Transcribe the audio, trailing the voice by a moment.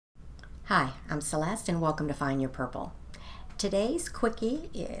Hi, I'm Celeste and welcome to Find Your Purple. Today's quickie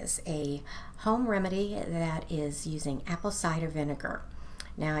is a home remedy that is using apple cider vinegar.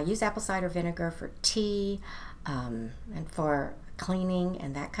 Now I use apple cider vinegar for tea and for cleaning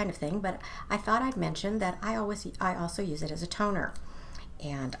and that kind of thing, but I thought I'd mention that I also use it as a toner.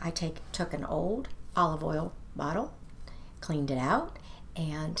 And I took an old olive oil bottle, cleaned it out,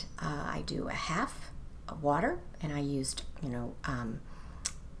 and I do a half of water, and I used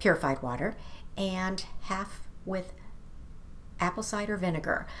purified water, and half with apple cider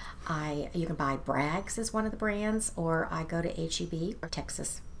vinegar. You can buy Bragg's is one of the brands, or I go to HEB, or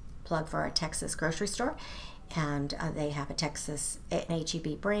Texas, plug for a Texas grocery store, and they have an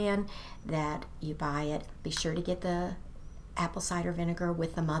HEB brand that you buy it. Be sure to get the apple cider vinegar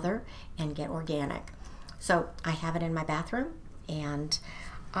with the mother and get organic. So I have it in my bathroom, and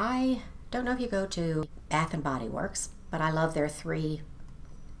I don't know if you go to Bath and Body Works, but I love their 3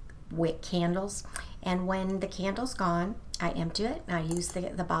 wick candles, and when the candle's gone I empty it and I use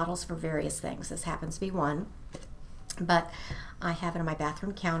the bottles for various things. This happens to be one, but I have it on my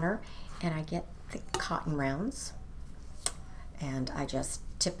bathroom counter, and I get the cotton rounds and I just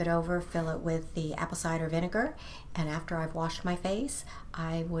tip it over, fill it with the apple cider vinegar, and after I've washed my face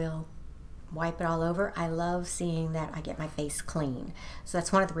I will wipe it all over. I love seeing that I get my face clean, so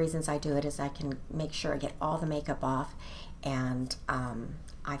that's one of the reasons I do it, is I can make sure I get all the makeup off, and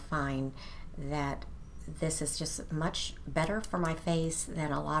I find that this is just much better for my face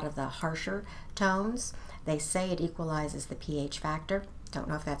than a lot of the harsher tones. They say it equalizes the pH factor. Don't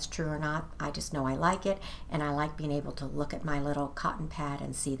know if that's true or not. I just know I like it, and I like being able to look at my little cotton pad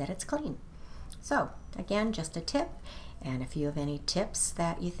and see that it's clean. So again, just a tip, and if you have any tips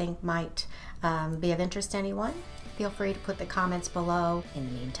that you think might be of interest to anyone, feel free to put the comments below. In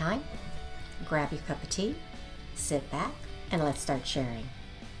the meantime, grab your cup of tea, sit back, and let's start sharing.